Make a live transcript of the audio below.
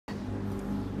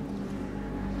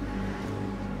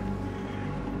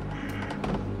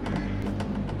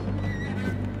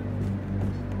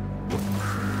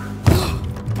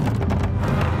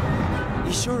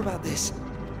got this.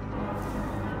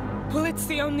 Well, it's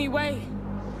the only way.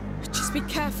 Just be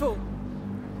careful.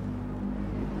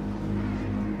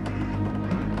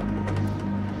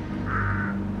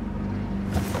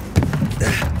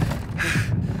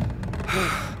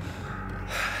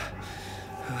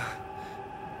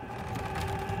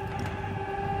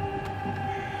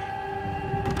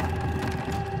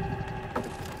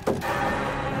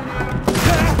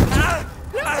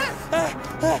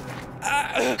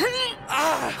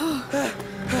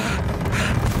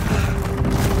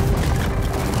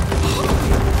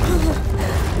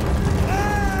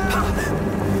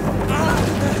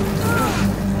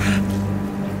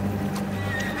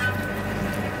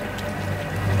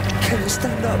 Can you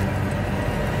stand up?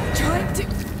 Trying to...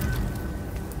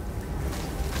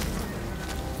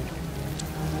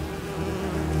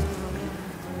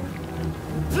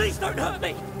 Please don't hurt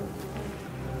me!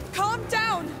 Calm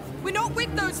down! We're not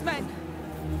with those men!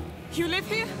 You live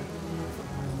here?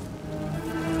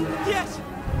 Yes!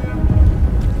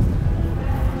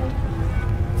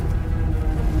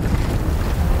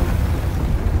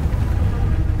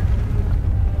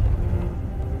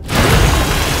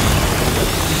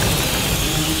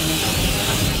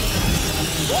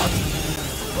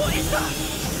 What is that?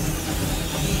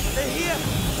 They're here!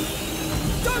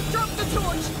 Don't drop the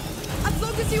torch! As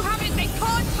long as you have it, they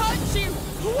can't hurt you!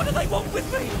 What do they want with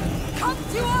me? Come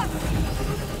to us!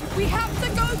 We have to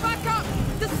go back up!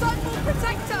 The sun will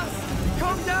protect us!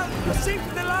 Calm down! You're safe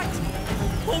in the light!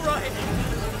 All right!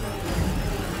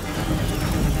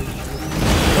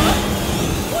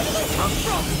 Where do they come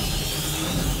from?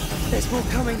 There's more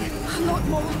coming. A lot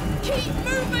more. Keep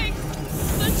moving!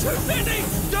 There's too many!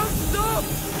 Don't stop!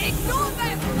 Ignore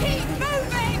them! Keep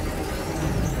moving!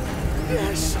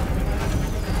 Yes!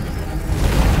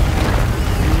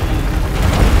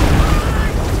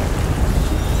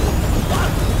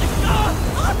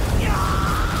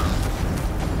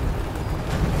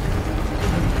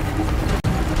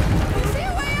 Is there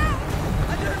a way out?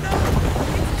 I don't know!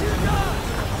 It's too dark!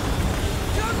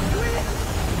 Don't quit!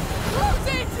 Close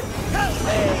it! Help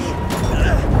me!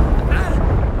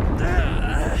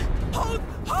 Hold!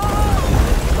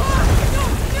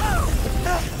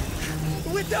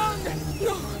 We're done!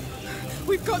 No!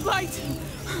 We've got light!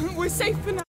 We're safe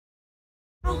for now!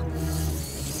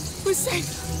 We're safe!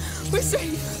 We're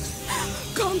safe!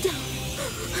 Calm down!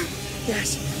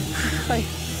 Yes,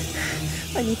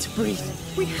 I need to breathe.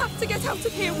 We have to get out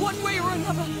of here one way or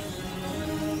another!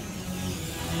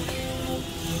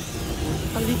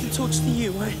 I'll leave the torch to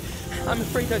you. I'm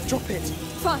afraid I'd drop it.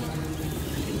 Fine.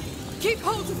 Keep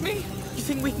hold of me! You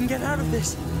think we can get out of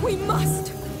this? We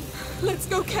must! Let's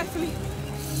go carefully.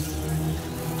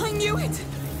 I knew it!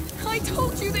 I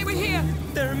told you they were here!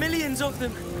 There are millions of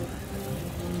them.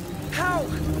 How?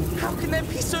 How can there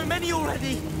be so many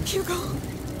already? Hugo,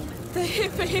 they're here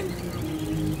for him.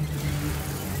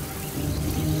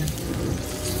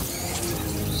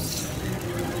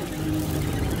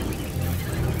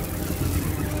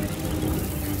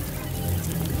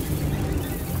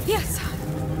 Yes,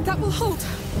 that will hold.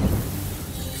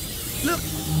 Look,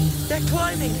 they're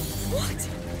climbing. What?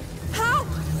 How?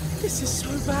 This is so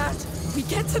bad. We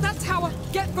get to that tower,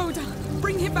 get Voda,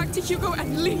 bring him back to Hugo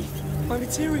and leave. My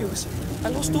materials. I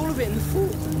lost all of it in the fall.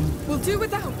 We'll do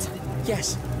without.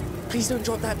 Yes. Please don't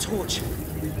drop that torch.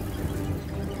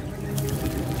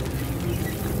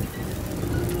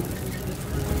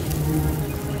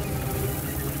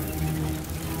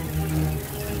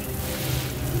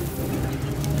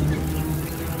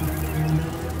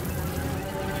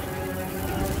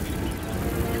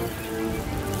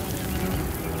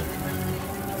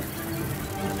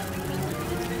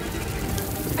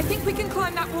 I think we can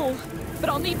climb that wall, but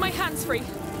I'll need my hands free.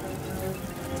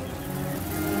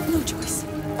 No choice.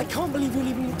 I can't believe you're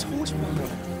leaving the torch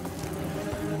behind.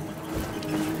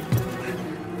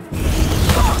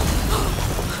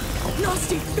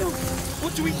 Nasty filth!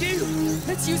 What do we do?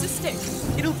 Let's use a stick.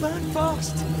 It'll burn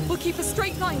fast. We'll keep a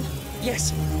straight line.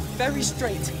 Yes, very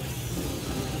straight.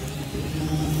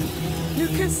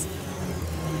 Lucas,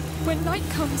 when night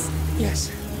comes... Yes.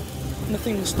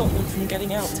 Nothing will stop them from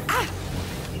getting out. Ah!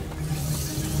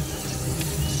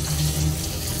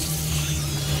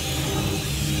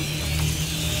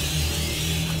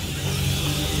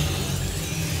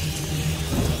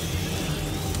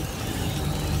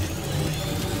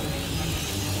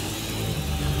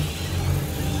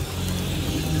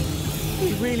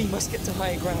 We really must get to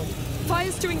higher ground.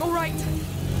 Fire's doing all right.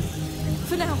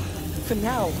 For now. For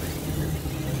now.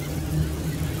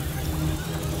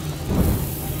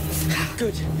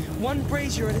 Good. One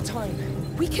brazier at a time.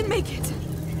 We can make it.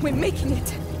 We're making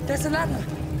it. There's a ladder.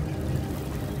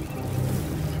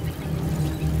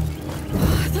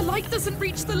 height doesn't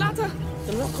reach the ladder.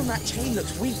 The lock on that chain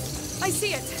looks weak. I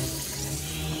see it.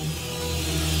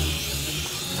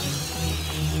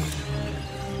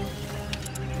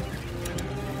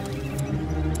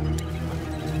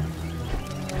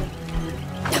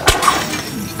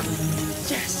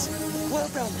 Yes! Well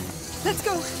done. Let's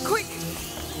go, quick!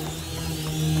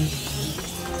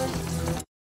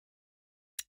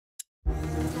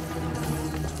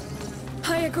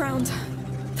 Higher ground.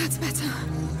 That's better.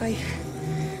 I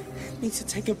need to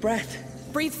take a breath.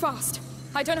 Breathe fast.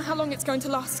 I don't know how long it's going to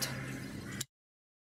last.